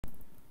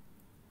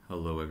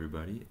Hello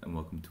everybody and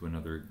welcome to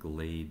another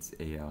Glades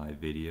AI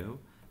video.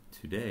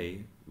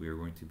 Today we are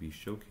going to be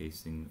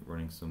showcasing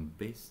running some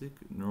basic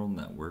neural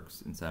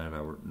networks inside of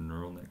our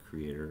Neural Net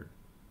Creator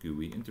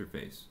GUI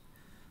interface.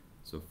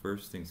 So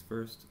first things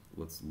first,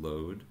 let's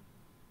load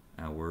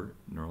our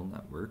neural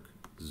network,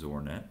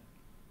 XorNet,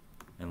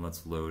 and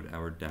let's load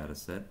our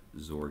dataset,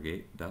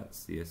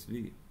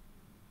 xorgate.csv.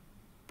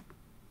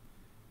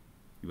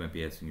 You might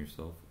be asking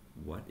yourself,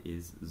 what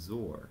is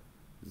XOR?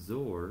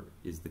 XOR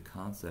is the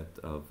concept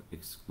of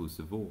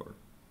exclusive or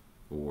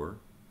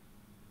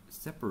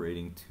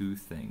separating two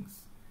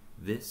things,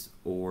 this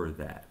or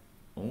that,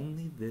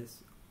 only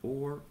this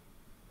or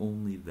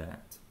only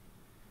that.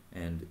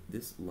 And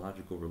this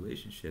logical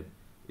relationship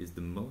is the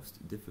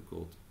most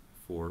difficult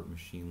for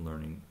machine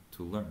learning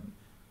to learn,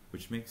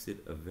 which makes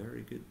it a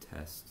very good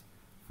test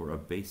for a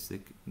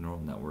basic neural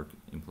network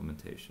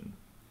implementation.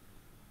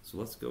 So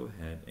let's go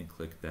ahead and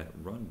click that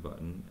run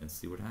button and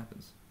see what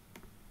happens.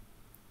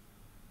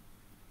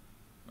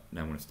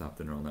 Now I'm going to stop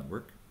the neural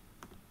network.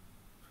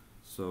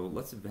 So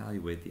let's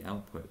evaluate the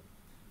output.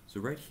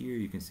 So right here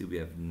you can see we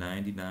have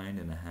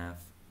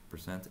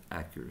 99.5%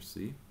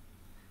 accuracy,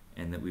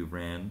 and that we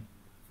ran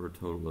for a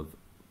total of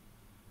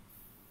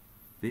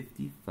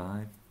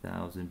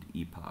 55,000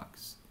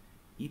 epochs.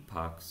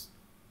 Epochs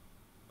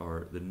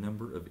are the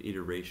number of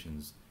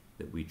iterations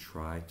that we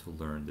try to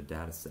learn the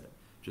data set.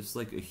 Just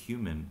like a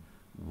human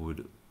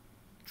would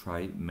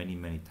try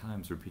many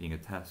times repeating a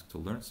task to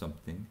learn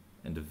something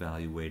and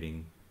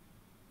evaluating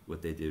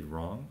what they did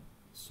wrong,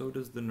 so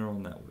does the neural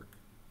network.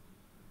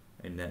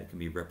 And that can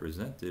be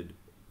represented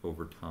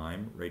over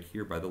time right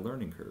here by the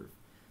learning curve.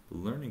 The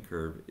learning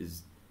curve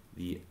is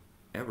the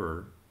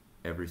error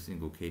every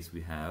single case we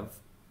have,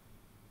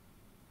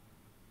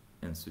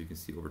 and so you can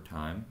see over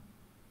time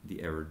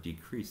the error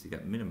decreased. It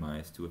got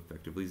minimized to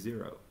effectively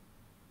 0.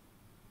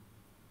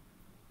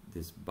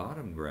 This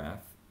bottom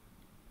graph,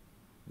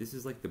 this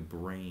is like the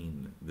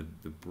brain,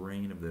 the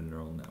brain of the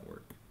neural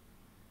network.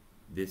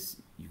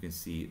 This, you can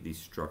see the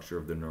structure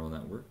of the neural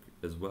network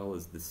as well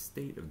as the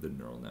state of the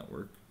neural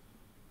network.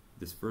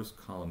 This first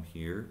column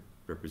here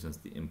represents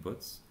the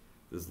inputs,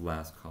 this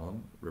last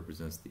column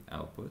represents the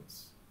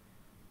outputs,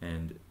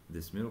 and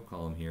this middle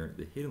column here,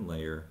 the hidden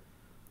layer,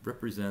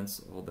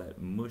 represents all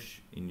that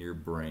mush in your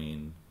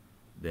brain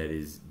that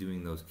is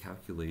doing those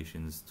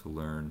calculations to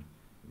learn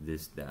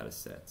this data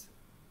set.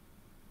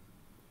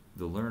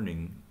 The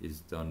learning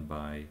is done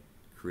by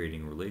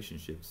creating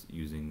relationships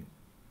using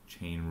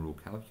chain rule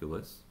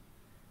calculus,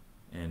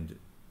 and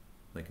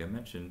like I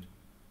mentioned,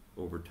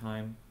 over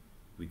time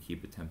we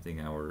keep attempting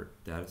our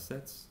data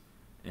sets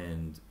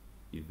and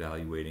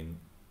evaluating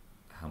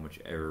how much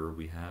error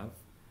we have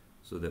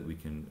so that we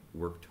can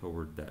work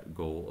toward that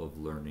goal of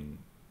learning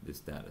this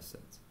data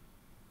set.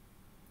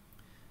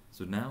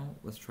 So now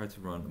let's try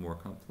to run a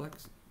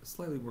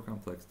slightly more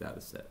complex data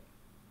set.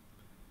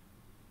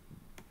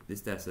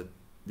 This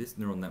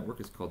neural network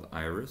is called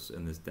Iris,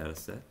 and this data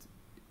set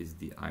is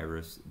the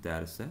Iris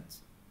dataset.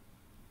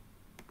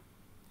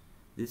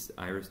 This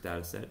Iris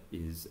dataset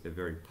is a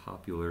very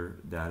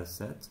popular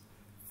dataset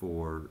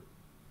for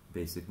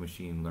basic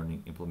machine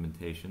learning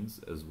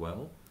implementations as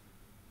well.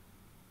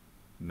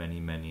 Many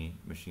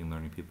machine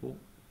learning people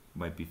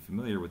might be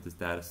familiar with this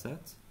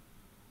dataset,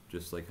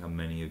 just like how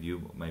many of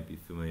you might be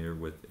familiar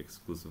with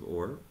exclusive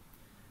OR.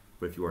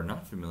 But if you are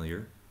not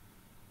familiar,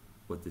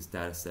 what this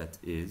dataset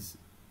is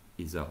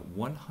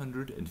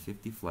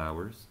 150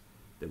 flowers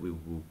that we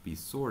will be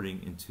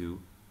sorting into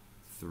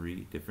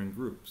 3 different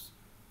groups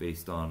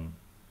based on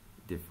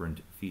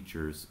different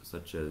features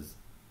such as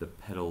the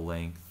petal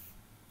length,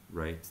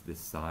 right, the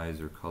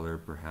size or color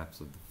perhaps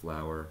of the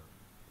flower,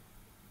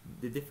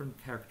 the different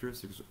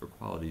characteristics or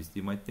qualities that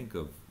you might think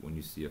of when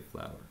you see a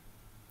flower.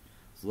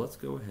 So let's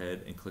go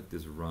ahead and click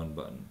this run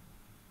button.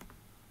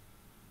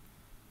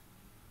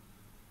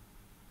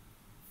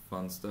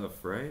 Fun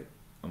stuff, right?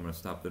 I'm going to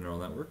stop the neural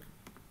network.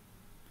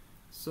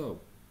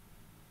 So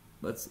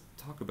let's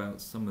talk about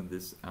some of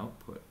this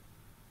output.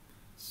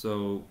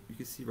 So you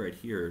can see right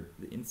here,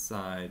 the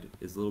inside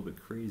is a little bit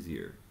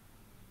crazier.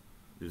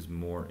 There's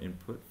more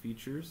input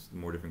features,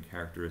 more different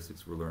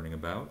characteristics we're learning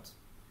about,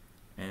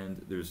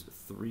 and there's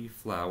 3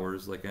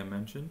 flowers like I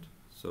mentioned,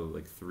 so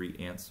like 3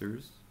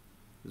 answers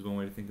is one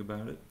way to think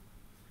about it.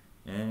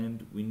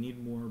 And we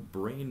need more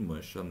brain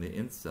mush on the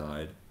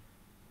inside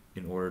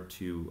in order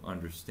to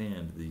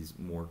understand these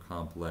more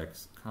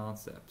complex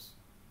concepts.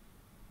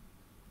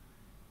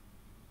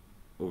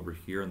 Over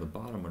here on the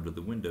bottom under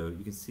the window,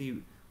 you can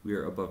see we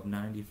are above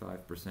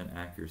 95%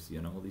 accuracy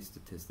on all these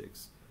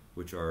statistics,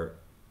 which are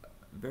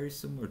very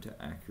similar to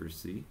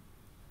accuracy.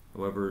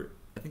 However,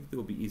 I think they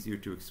will be easier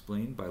to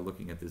explain by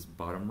looking at this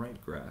bottom right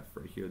graph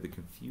right here, the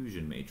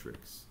confusion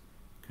matrix.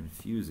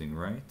 Confusing,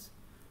 right?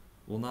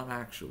 Well, not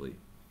actually.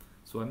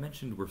 So I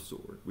mentioned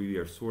we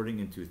are sorting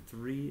into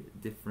 3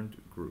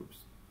 different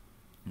groups.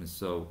 And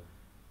so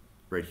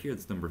right here,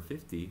 it's number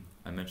 50.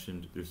 I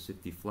mentioned there's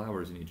 50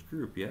 flowers in each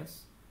group,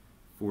 yes?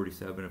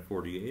 47 and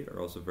 48 are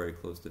also very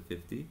close to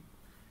 50,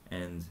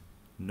 and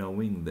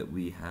knowing that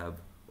we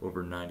have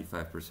over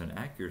 95%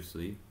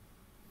 accuracy,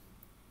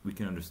 we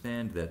can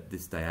understand that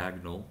this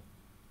diagonal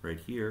right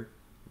here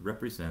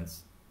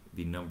represents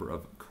the number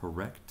of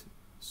correct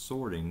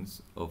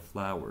sortings of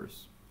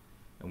flowers.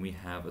 And we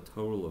have a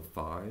total of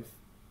 5,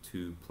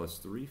 2 plus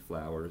 3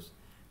 flowers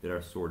that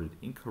are sorted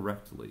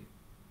incorrectly.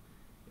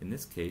 In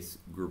this case,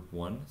 group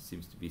 1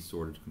 seems to be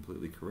sorted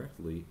completely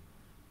correctly,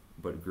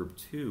 but group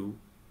 2,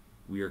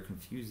 we are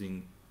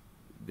confusing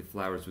the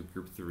flowers with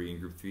group 3, and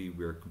group 3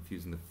 we are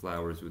confusing the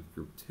flowers with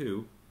group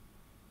 2.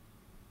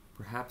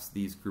 Perhaps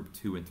these group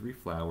 2 and 3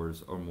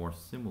 flowers are more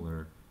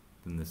similar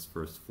than this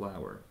first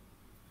flower.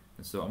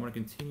 And so I'm going to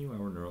continue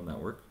our neural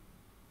network,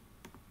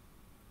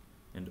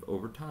 and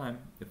over time,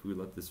 if we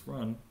let this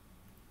run,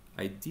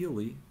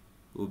 ideally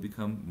it will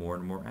become more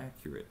and more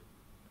accurate.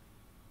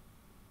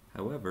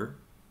 However,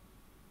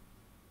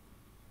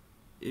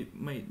 it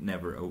might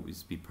never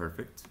always be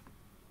perfect,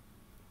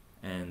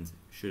 and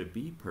should it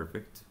be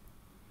perfect,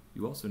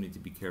 you also need to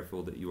be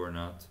careful that you are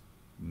not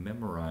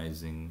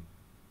memorizing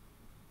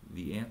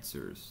the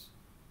answers.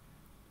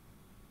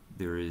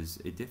 There is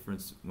a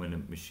difference when a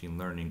machine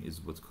learning is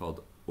what's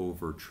called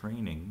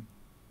overtraining,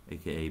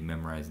 aka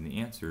memorizing the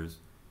answers,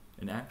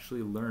 and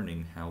actually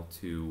learning how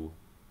to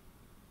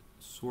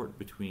sort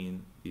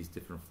between these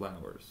different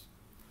flowers.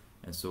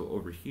 And so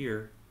over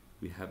here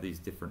we have these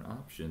different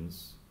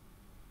options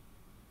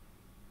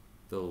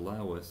that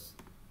allow us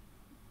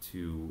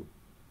to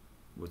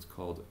what's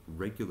called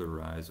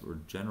regularize or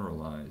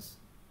generalize.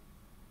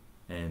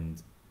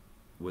 And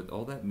what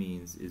all that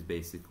means is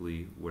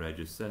basically what I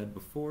just said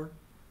before.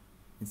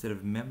 Instead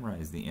of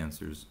memorize the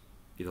answers,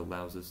 it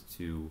allows us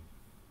to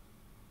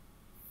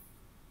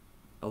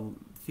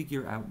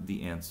figure out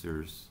the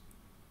answers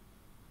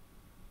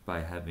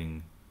by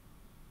having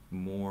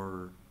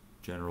more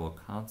general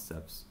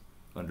concepts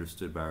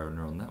understood by our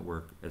neural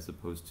network, as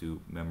opposed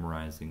to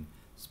memorizing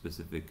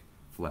specific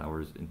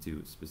flowers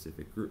into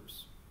specific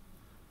groups.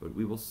 But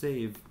we will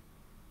save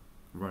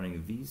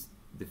running these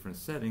different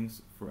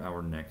settings for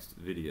our next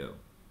video.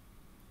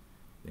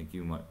 Thank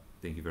you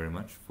very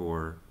much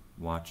for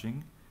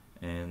watching,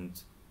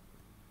 and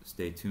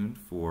stay tuned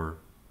for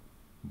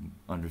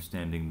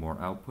understanding more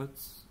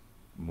outputs,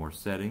 more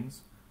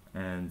settings,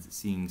 and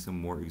seeing some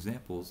more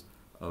examples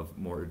of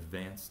more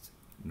advanced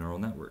neural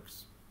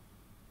networks.